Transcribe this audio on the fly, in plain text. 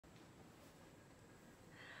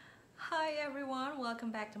everyone,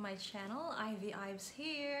 welcome back to my channel. Ives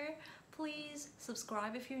here. Please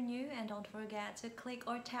subscribe if you're new and don't forget to click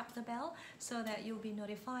or tap the bell so that you'll be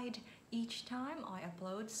notified each time I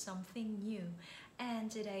upload something new.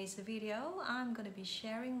 And today's video, I'm going to be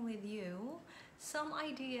sharing with you some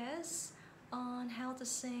ideas on how to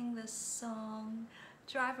sing the song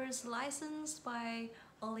Driver's License by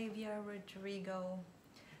Olivia Rodrigo.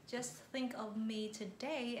 Just think of me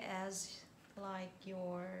today as like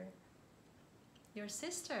your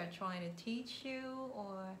sister trying to teach you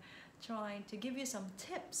or trying to give you some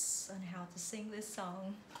tips on how to sing this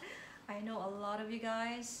song. I know a lot of you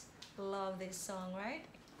guys love this song, right?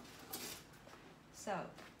 So,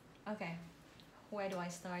 okay, where do I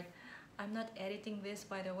start? I'm not editing this,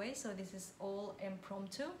 by the way, so this is all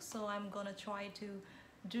impromptu, so I'm gonna try to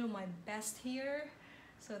do my best here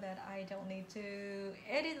so that I don't need to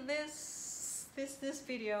edit this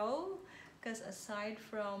video, because aside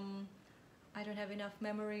from I don't have enough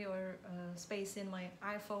memory or space in my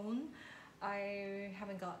iPhone, I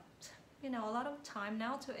haven't got a lot of time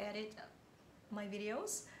now to edit my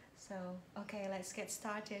videos. So okay, let's get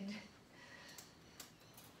started.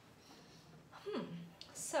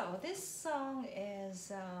 So this song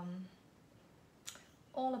is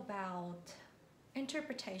all about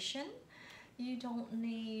interpretation. You don't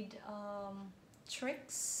need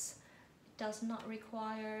tricks. It does not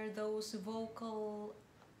require those vocal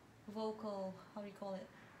how do you call it,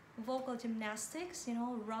 vocal gymnastics,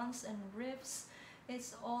 runs and riffs.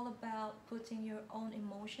 It's all about putting your own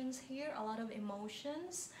emotions here, a lot of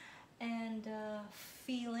emotions and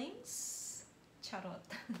feelings. Charot.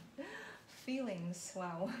 Feelings,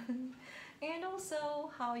 wow. And also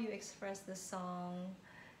how you express the song.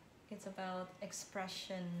 It's about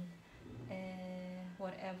expression and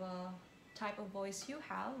whatever type of voice you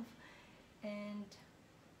have. And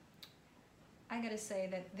I gotta say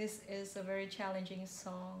that this is a very challenging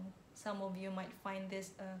song. Some of you might find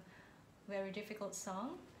this a very difficult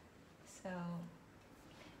song. So,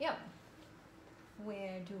 yeah.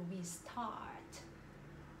 Where do we start?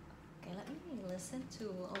 Okay, let me listen to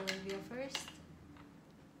Olivia first.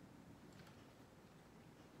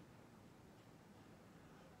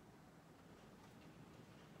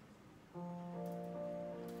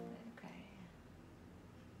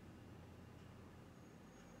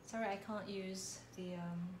 Sorry, I can't use the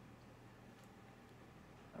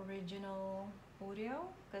original audio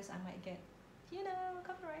because I might get,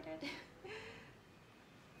 copyrighted.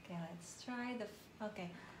 Okay, let's try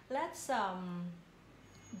let's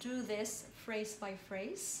do this phrase by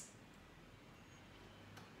phrase.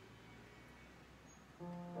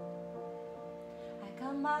 I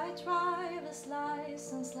got my driver's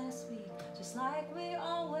license last week, just like we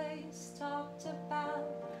always talked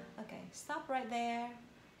about. Okay, stop right there.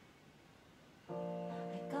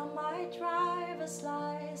 I got my driver's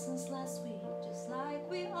license last week, just like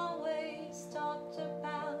we always talked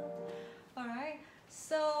about. Alright,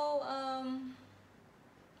 so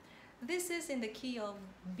this is in the key of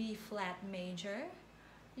B flat major.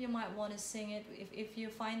 You might want to sing it, if you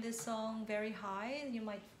find this song very high, you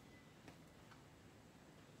might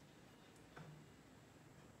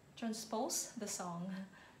transpose the song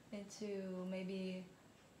into maybe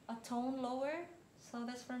a tone lower. So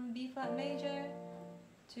that's from B flat major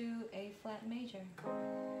to A flat major.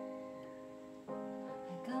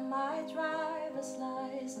 I got my driver's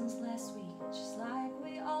license last week, just like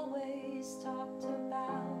we always talked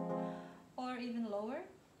about. Or even lower.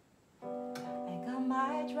 I got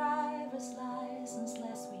my driver's license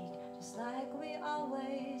last week, just like we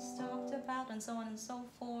always talked about, and so on and so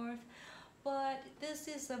forth. But this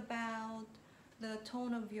is about the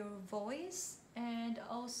tone of your voice, and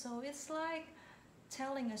also it's like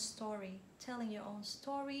telling a story, telling your own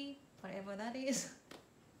story, whatever that is.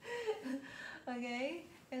 Okay,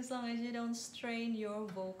 as long as you don't strain your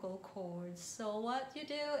vocal cords. So what you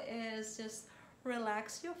do is just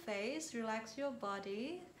relax your face, relax your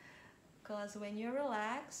body, because when you're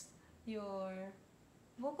relaxed, your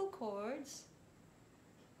vocal cords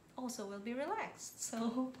also will be relaxed.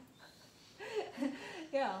 So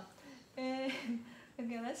yeah. Okay,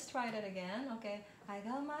 let's try that again. Okay,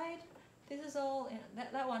 this is all in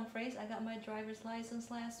that one phrase. I got my driver's license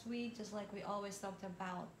last week, just like we always talked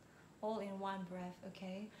about, all in one breath.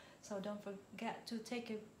 Okay, so don't forget to take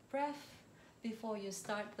a breath before you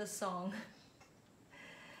start the song.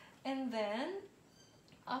 And then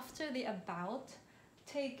after the about,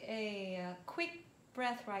 take a quick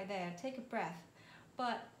breath right there. Take a breath,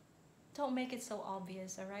 but don't make it so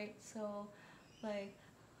obvious. All right, so like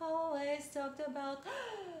always talked about.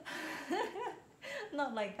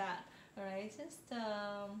 Not like that. All right, just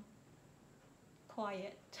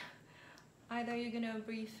quiet. Either you're gonna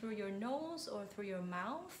breathe through your nose or through your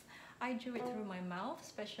mouth. I do it through my mouth,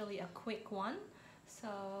 especially a quick one.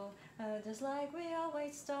 So just like we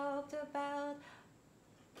always talked about,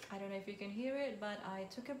 I don't know if you can hear it, but I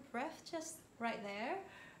took a breath just right there.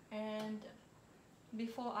 And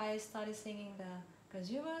before I started singing the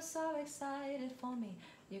 "Cause you were so excited for me,"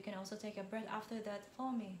 you can also take a breath after that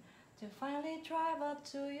for me. To finally drive up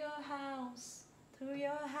to your house, through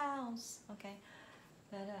your house. Okay.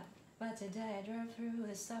 But today I drove through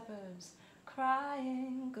the suburbs,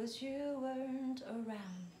 crying 'cause you weren't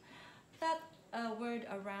around. That word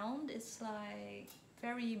 "around" is like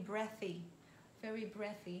very breathy, very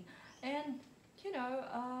breathy. And you know,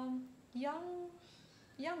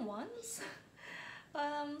 young ones,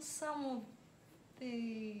 some of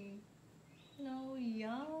the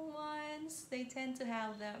young ones, they tend to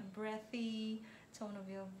have that breathy tone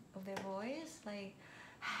of their voice, like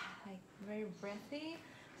very breathy.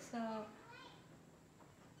 So,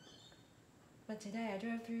 but today I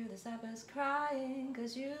drove through the suburbs crying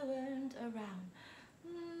 'cause you weren't around.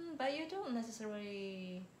 But you don't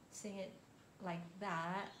necessarily sing it like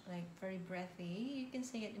that, like very breathy. You can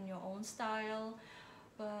sing it in your own style,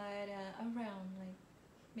 but around, like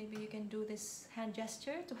maybe you can do this hand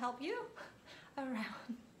gesture to help you.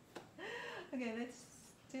 Around. Okay, let's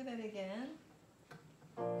do that again.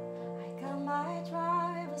 I got my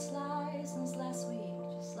driver's license last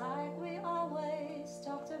week, just like we always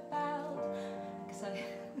talked about. Cause I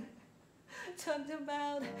talked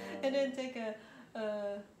about, and then take a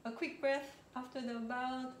quick breath after the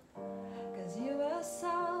about. Cause you were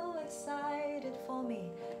so excited for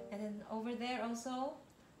me, and then over there also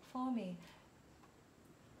for me.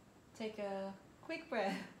 Take a quick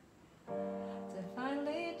breath. To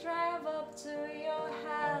finally drive up to your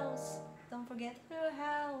house. Don't forget your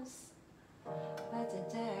house. But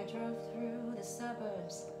today I drove through the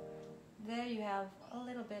suburbs. There you have a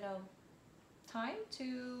little bit of time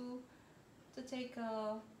to take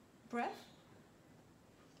a breath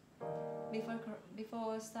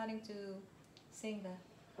before starting to sing the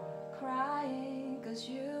crying 'cause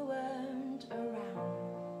you weren't around.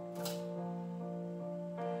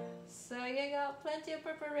 So you got plenty of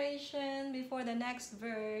preparation before the next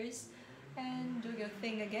verse, and do your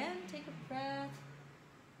thing again. Take a breath.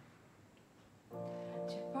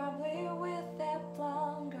 You're probably with that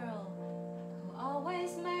blonde girl who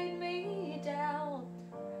always made me doubt.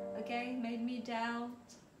 Okay, made me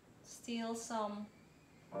doubt. Steal some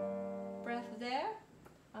breath there.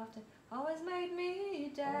 After always made me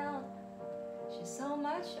doubt. She's so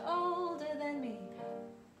much older than me.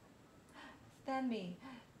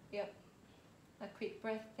 Yep. A quick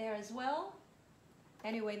breath there as well.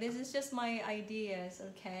 Anyway, this is just my ideas,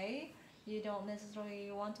 okay? You don't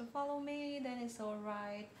necessarily want to follow me, then it's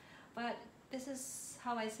alright. But this is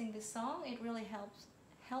how I sing this song. It really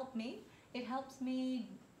helps me. It helps me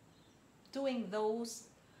doing those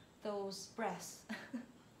breaths.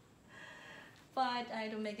 But I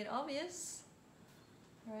don't make it obvious,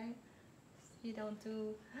 right? You don't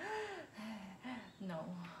do no.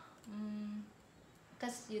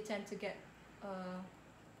 Because you tend to get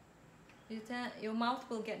your mouth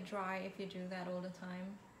will get dry if you do that all the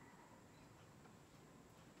time.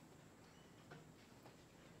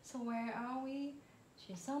 So where are we?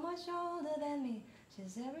 She's so much older than me.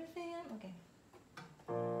 She's everything. Okay.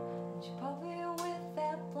 She's probably with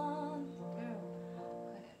that blonde girl.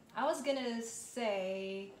 I was gonna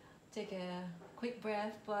say take a quick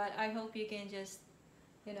breath, but I hope you can just,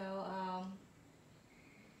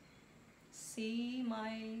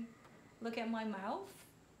 look at my mouth,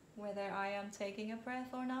 whether I am taking a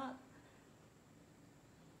breath or not.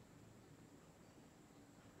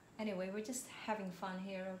 Anyway, we're just having fun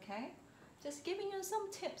here, okay? Just giving you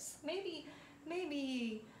some tips. Maybe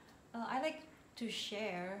I like to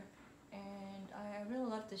share, and I really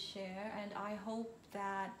love to share, and I hope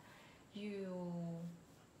that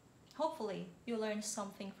hopefully you learn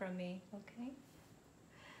something from me, okay?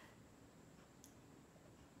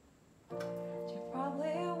 You're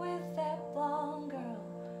probably with that blonde girl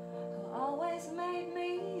who always made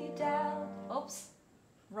me doubt. Oops,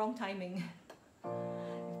 wrong timing.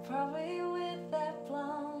 You're probably with that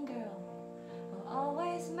blonde girl who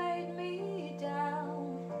always made me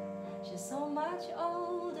doubt. She's so much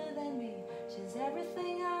older than me. She's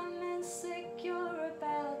everything I'm insecure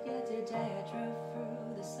about. Yet today I drove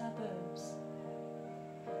through the suburbs.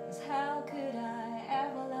 'Cause how could I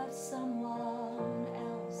ever love someone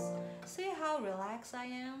else? See how relaxed I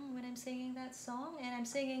am when I'm singing that song? And I'm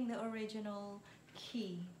singing the original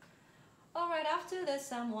key. Alright, after that,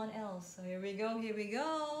 someone else. So here we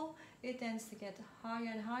go. It tends to get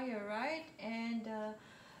higher and higher, right? And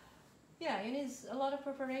Yeah, you need a lot of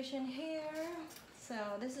preparation here. So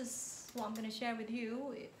this is what I'm gonna share with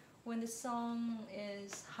you. When the song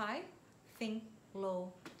is high, think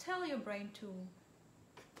low. Tell your brain to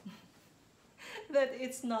that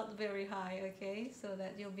it's not very high, okay? So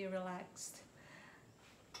that you'll be relaxed.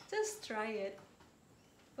 Just try it.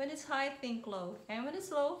 When it's high, think low. And when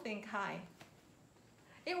it's low, think high.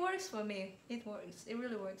 It works for me. It works. It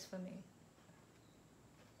really works for me.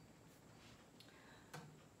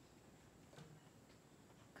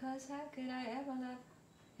 Cause how could I ever love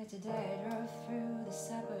it today I drove through the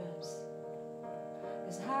suburbs?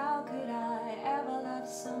 Cause how could I ever love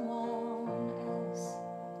someone else?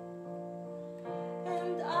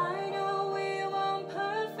 And I know we weren't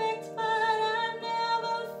perfect, but I've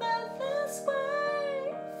never felt this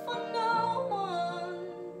way for no one.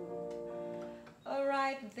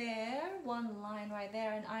 Right there, one line right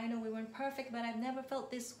there. And I know we weren't perfect, but I've never felt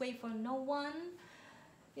this way for no one.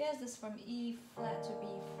 Yes, this is from E flat to B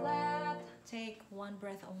flat. Take one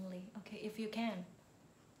breath only, okay, if you can.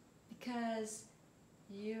 Because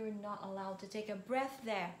you're not allowed to take a breath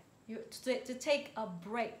there. To take a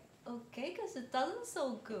break, okay? Because it doesn't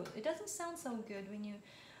so good. It doesn't sound so good when you...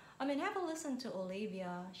 I mean, have a listen to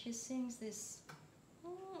Olivia. She sings this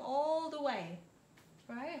all the way,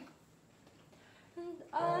 right? And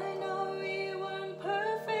I know we weren't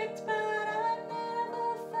perfect, but I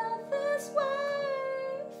never felt this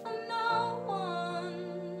way for no one.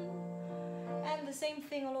 And the same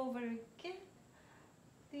thing all over again.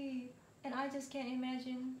 And I just can't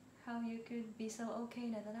imagine how you could be so okay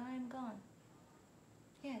now that I am gone.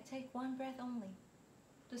 Yeah, take one breath only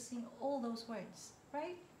to sing all those words,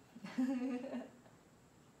 right?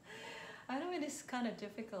 I know it is kind of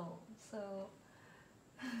difficult, so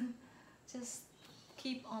just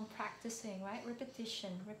keep on practicing, right?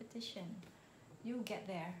 Repetition, repetition. You'll get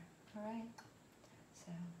there, alright?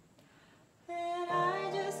 So, and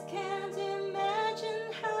I just can't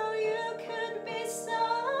imagine how you could be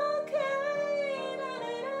so okay now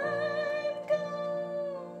that I'm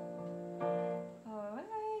gone.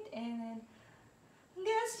 Alright, and then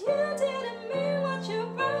guess you didn't mean what you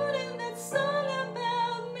wrote in that song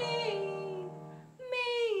about me.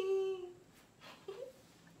 Me.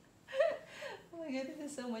 Oh my god,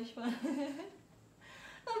 this is so much fun.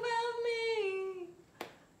 About me.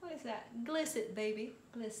 What is that? Glisset, baby.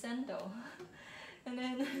 Glissando. And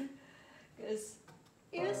then, because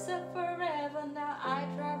you said forever, now I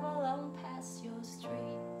travel on past your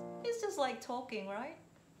street. It's just like talking, right?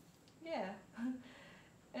 Yeah.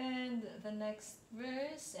 And the next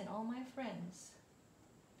verse, and all my friends.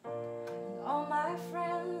 And all my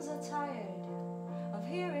friends are tired of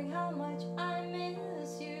hearing how much I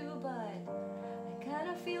miss you, but I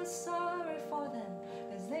kinda feel sorry for them,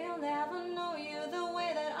 cause they'll never know you the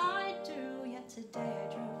way that I do. Yet today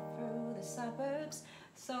I drove through the suburbs.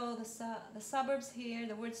 So the suburbs here,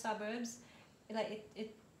 the word suburbs, like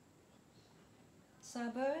it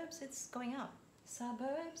suburbs, it's going up.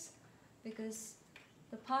 Suburbs, because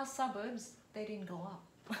the past suburbs, they didn't go up.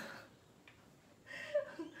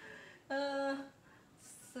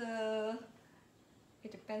 So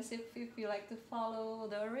it depends if you like to follow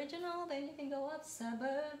the original, then you can go up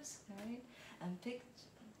suburbs, right? And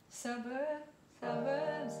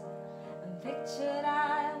suburbs, and pictured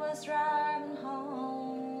I was driving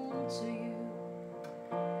home to you.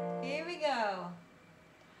 Here we go.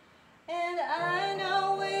 And I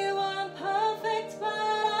know we weren't perfect, but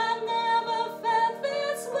I've never felt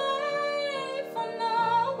this way for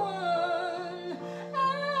no one.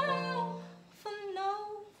 Oh, for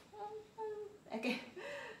no one. Okay.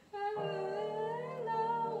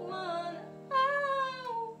 No one.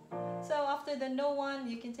 Oh. So after the no one,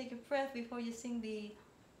 you can take a breath before you sing the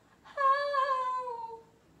oh.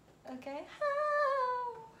 Okay.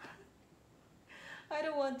 Oh. I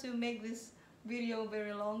don't want to make this video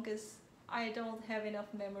very long because I don't have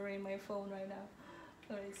enough memory in my phone right now.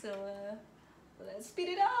 Alright, so let's speed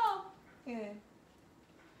it up. Yeah.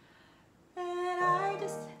 And I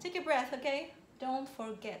just take a breath, okay? Don't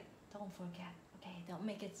forget. Don't forget. Okay, don't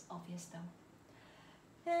make it obvious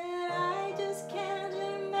though. And I just can't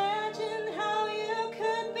imagine how you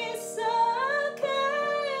could be so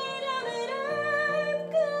okay now that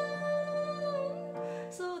I'm gone.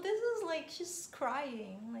 So this is like she's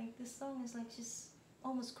crying. Like this song is like she's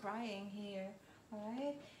almost crying here,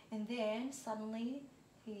 alright? And then suddenly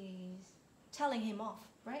he's telling him off,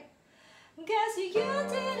 right? Guess you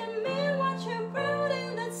didn't mean what you wrote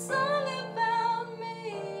in that song about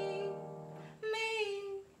me.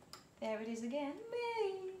 Me. There it is again.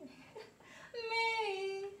 Me.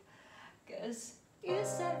 Me. Cause you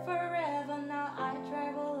said forever, now I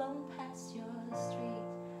travel on past your street.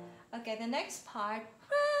 Okay. Okay, the next part,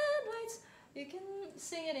 red lights. You can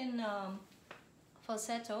sing it in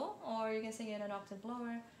falsetto, or you can sing it an octave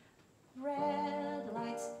lower. Red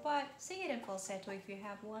lights, but sing it in falsetto if you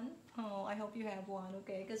have one. Oh, I hope you have one,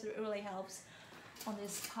 okay, because it really helps on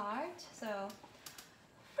this part. So,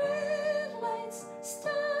 red lights,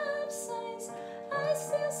 stop signs, I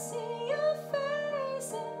still see your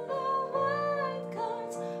face in the white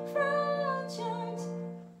cars, front yards.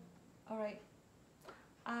 Alright,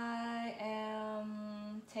 I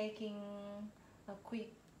am taking a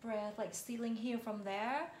quick breath, like stealing here from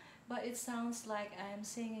there, but it sounds like I'm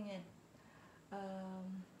singing it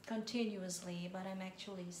continuously, but I'm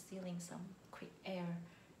actually stealing some quick air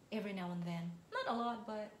every now and then. Not a lot,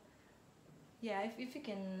 but yeah, if you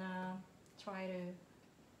can try to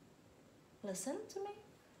listen to me.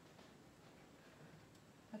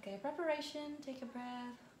 Okay, preparation, take a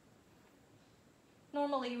breath.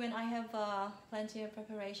 Normally when I have plenty of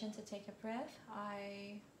preparation to take a breath,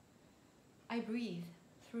 I breathe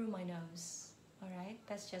through my nose. Alright,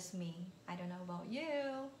 that's just me. I don't know about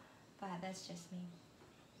you, but that's just me.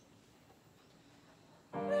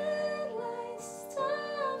 Red lights,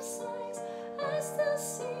 stop signs, I still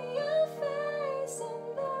see your face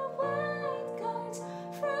in the white cars,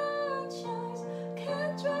 front yards,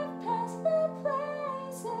 can't drive past the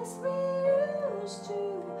places we used to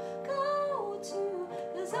go to,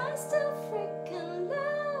 'cause I still freaking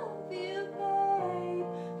love you, babe.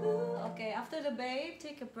 Ooh. Okay, after the babe,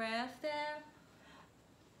 take a breath there.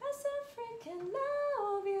 I still freaking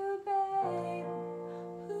love you, babe.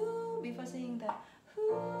 Ooh. Before singing that,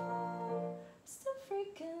 ooh, still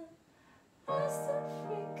freaking, I still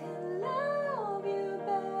freaking love you,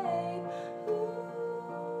 babe. Ooh.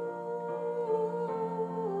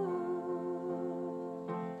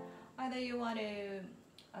 Either you want to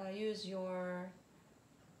use your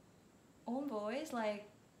own voice, like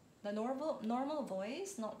the normal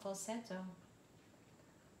voice, not falsetto.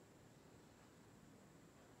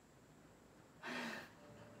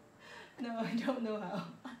 No, I don't know how.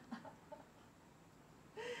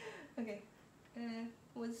 Okay.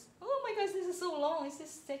 Oh my gosh, this is so long. It's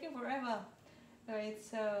just taking forever. Alright,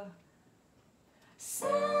 so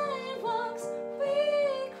sidewalks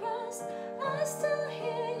we crossed, I still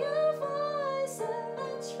hear your voice in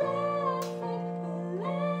the traffic. We're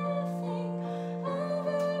laughing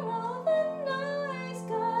over all the noise.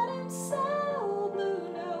 God, I'm so blue.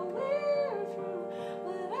 Now we're through,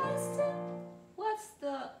 but I still. What's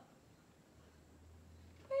the?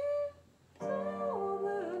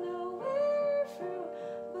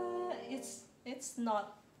 It's not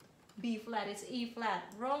B flat, it's E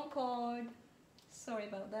flat. Wrong chord. Sorry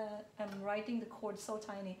about that. I'm writing the chord so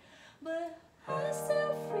tiny. But I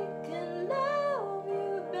still freaking love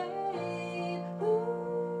you, babe.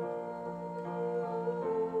 Ooh.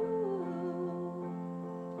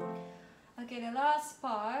 Okay, the last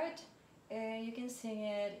part, you can sing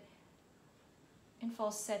it in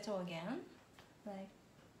falsetto again. Like,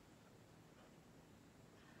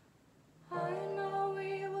 I know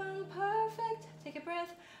we weren't perfect, take a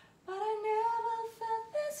breath, but I never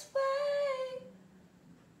felt this way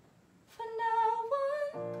for no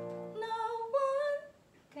one,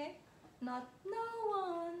 okay? Not no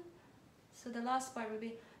one. So the last part would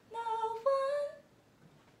be no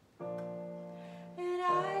one. And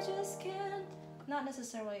I just can't, not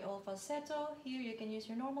necessarily all falsetto, here you can use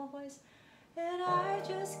your normal voice. And I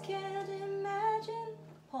just can't imagine,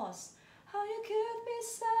 pause, how you could be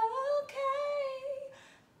so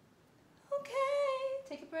okay,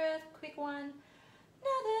 take a breath, quick one.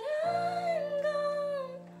 Now that I'm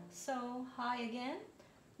gone, so high again,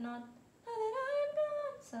 not now that I'm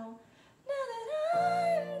gone, so now that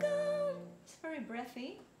I'm gone, it's very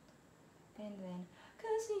breathy. And then,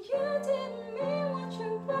 'cause you didn't mean what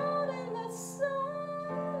you wrote in that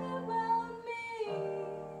song about me,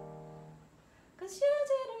 'cause you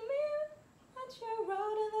didn't mean what you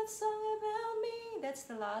wrote in that song about me. That's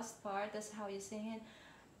the last part, that's how you sing it.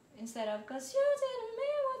 Instead of, 'cause you didn't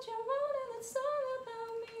mean what you wrote in that song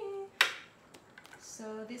about me.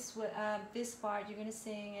 So this part, you're gonna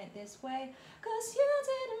sing it this way. 'Cause you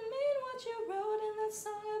didn't mean what you wrote in that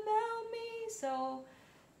song about me. So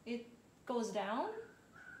it goes down.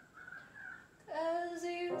 'Cause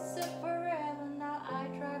you said forever, now I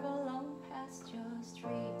drive alone past your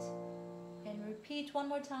street. And repeat one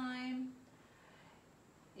more time.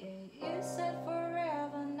 You said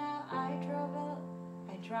forever, now I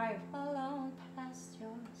drive alone past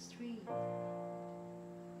your street.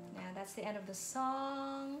 Now that's the end of the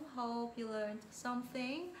song. Hope you learned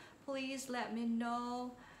something. Please let me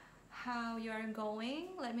know how you're going.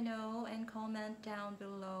 Let me know and comment down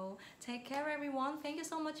below. Take care everyone. Thank you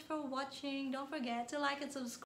so much for watching. Don't forget to like and subscribe.